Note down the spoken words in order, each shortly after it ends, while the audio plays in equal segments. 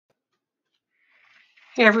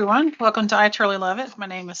Hey everyone, welcome to I Totally Love It. My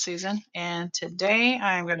name is Susan, and today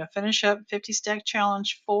I'm going to finish up 50 Stack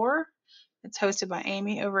Challenge 4. It's hosted by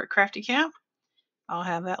Amy over at Crafty Camp. I'll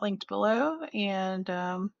have that linked below, and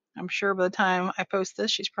I'm sure by the time I post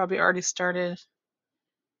this, she's probably already started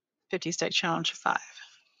 50 Stack Challenge 5.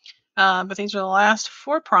 But these are the last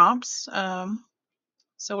 4 prompts, so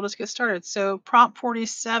we'll just get started. So prompt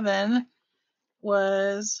 47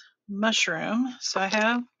 was mushroom, so I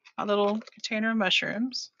have a little container of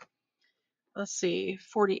mushrooms. Let's see,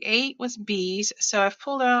 48 was bees. So I've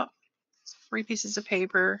pulled out 3 pieces of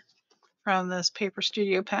paper from this paper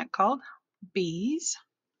studio pack called Bees.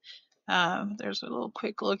 There's a little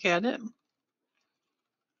quick look at it.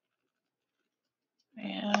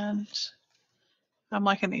 And I'm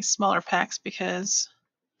liking these smaller packs because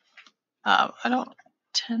I don't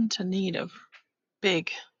tend to need a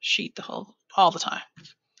big sheet all the time.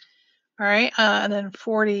 All right, and then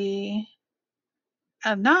 49,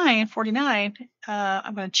 I'm going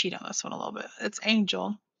to cheat on this one a little bit. It's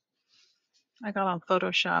Angel. I got on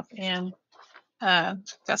Photoshop and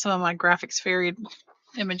got some of my Graphics Fairy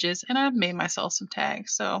images, and I've made myself some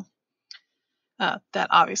tags. So that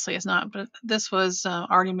obviously is not, but this was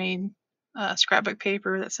already made scrapbook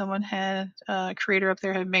paper that someone had, a creator up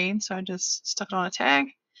there had made. So I just stuck it on a tag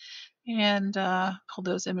and pulled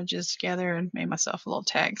those images together and made myself a little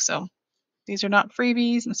tag. So these are not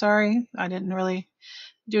freebies. I'm sorry. I didn't really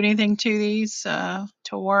do anything to these to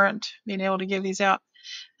warrant being able to give these out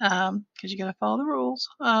because you got to follow the rules.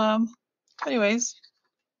 Anyways,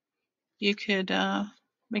 you could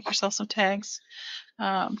make yourself some tags,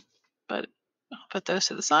 but I'll put those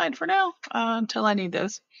to the side for now until I need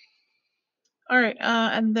those. All right,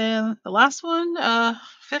 and then the last one,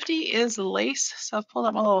 50 is lace. So I've pulled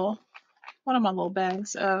out one of my little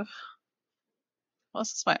bags of, well,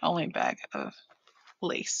 this is my only bag of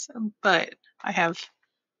lace, but I have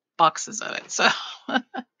boxes of it. So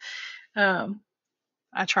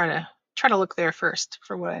I try to look there first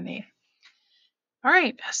for what I need. All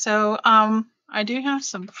right, so I do have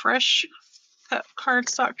some fresh cut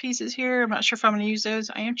cardstock pieces here. I'm not sure if I'm going to use those.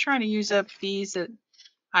 I am trying to use up these that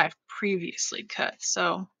I've previously cut.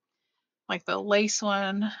 So like the lace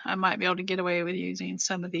one, I might be able to get away with using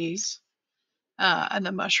some of these, and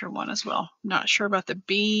the mushroom one as well. Not sure about the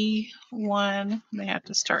bee one. May have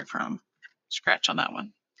to start from scratch on that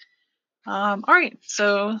one. All right,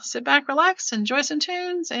 so sit back, relax, enjoy some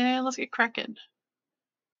tunes, and let's get cracking.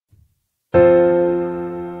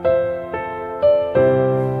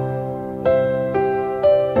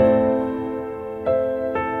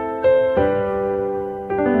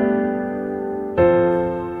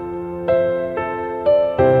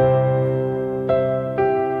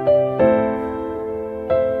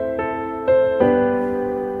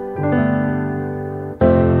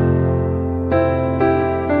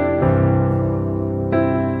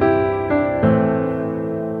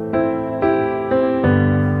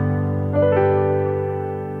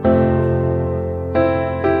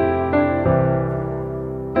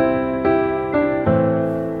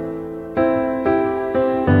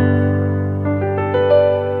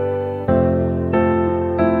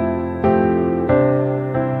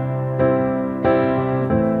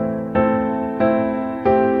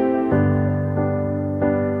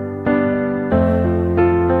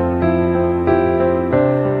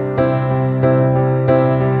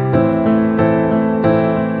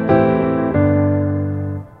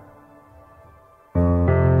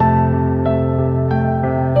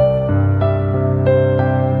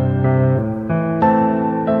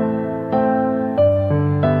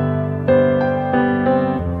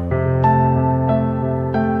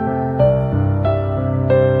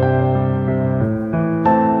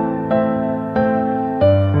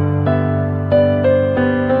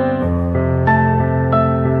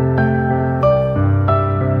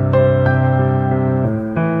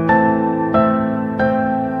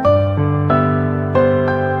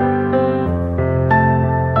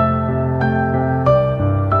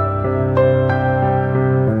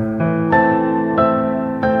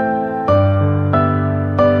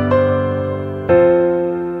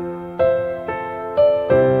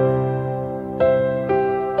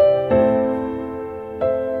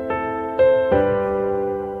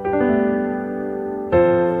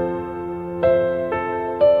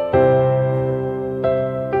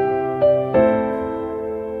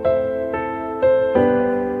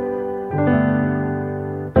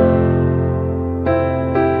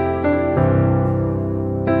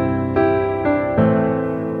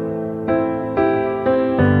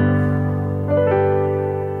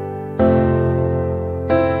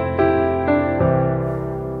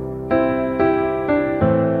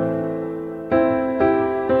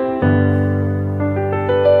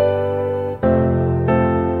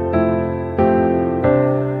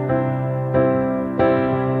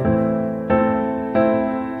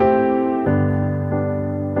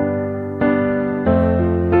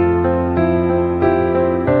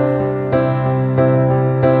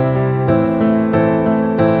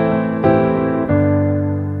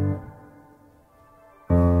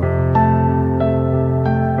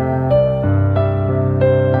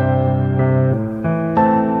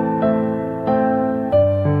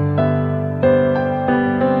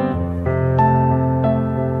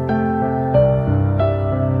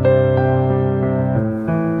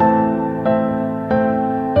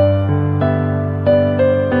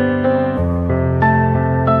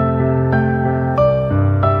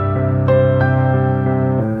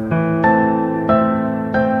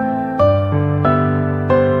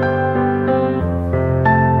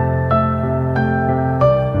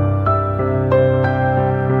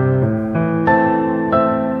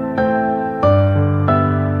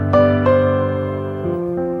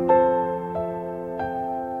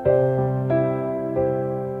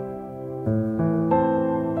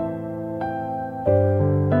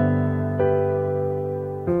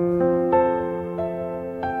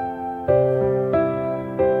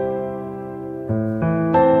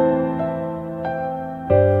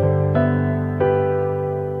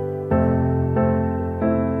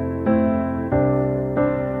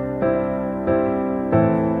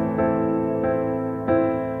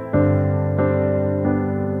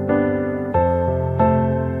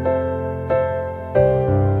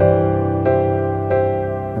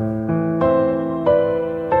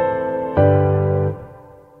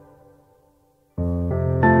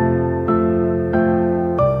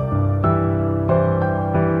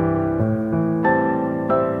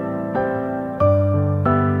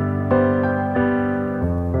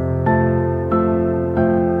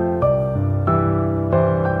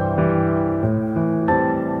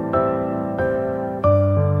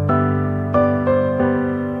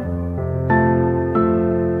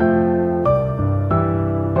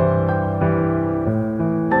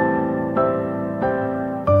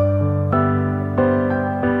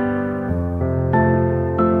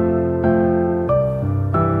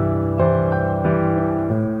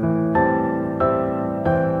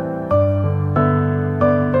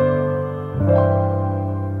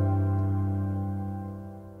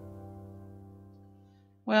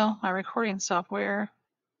 recording software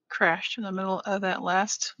crashed in the middle of that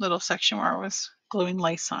last little section where I was gluing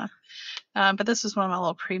lace on. But this is one of my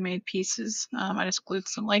little pre-made pieces. I just glued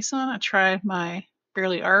some lace on. I tried my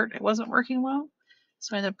Bearly Art. It wasn't working well.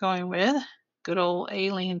 So I ended up going with good old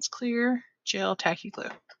Aleene's Clear Gel Tacky Glue.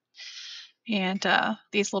 And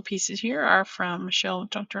these little pieces here are from Michelle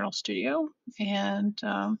Junk Journal Studio. And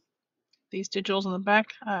these digitals on the back,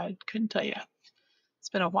 I couldn't tell you. It's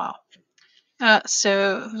been a while.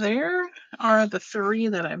 So there are the 3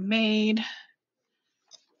 that I made.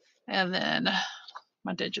 And then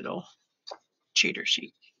my digital cheater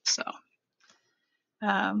sheet. So,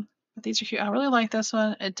 but these are cute. I really like this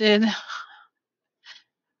one. I thought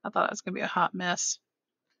it was going to be a hot mess.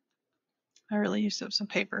 I really used up some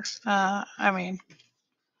paper. I mean,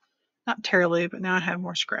 not terribly, but now I have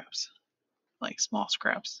more scraps, like small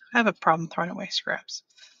scraps. I have a problem throwing away scraps.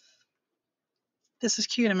 This is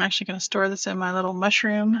cute. I'm actually going to store this in my little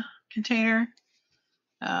mushroom container.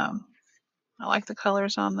 I like the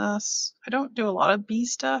colors on this. I don't do a lot of bee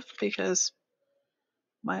stuff because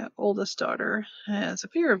my oldest daughter has a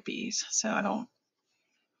fear of bees, so I don't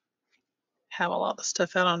have a lot of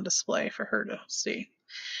stuff out on display for her to see.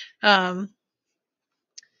 And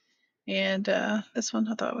this one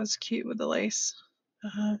I thought was cute with the lace.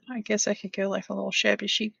 I guess I could go like a little shabby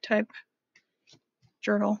chic type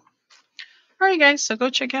journal. Alright guys, so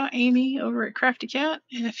go check out Amy over at Crafty Cat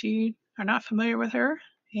if you are not familiar with her.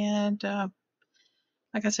 And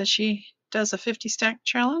like I said, she does a 50 stack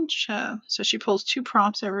challenge. So she pulls 2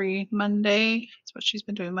 prompts every Monday. That's what she's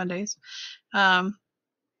been doing Mondays. And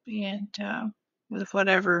with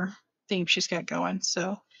whatever theme she's got going.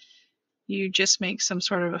 So you just make some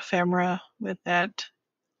sort of ephemera with that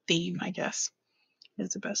theme, I guess,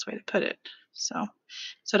 is the best way to put it. So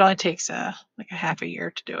it only takes like a half a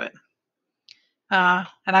year to do it. And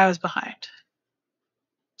I was behind.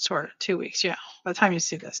 Sort of 2 weeks, yeah. By the time you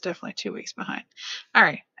see this, definitely 2 weeks behind. All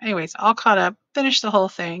right. Anyways, all caught up. Finished the whole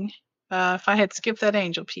thing. If I had skipped that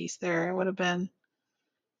angel piece there, it would have been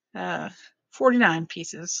 49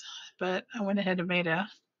 pieces. But I went ahead and made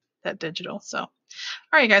that digital. So, all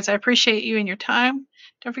right, guys. I appreciate you and your time.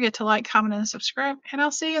 Don't forget to like, comment, and subscribe. And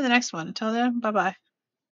I'll see you in the next one. Until then, bye-bye.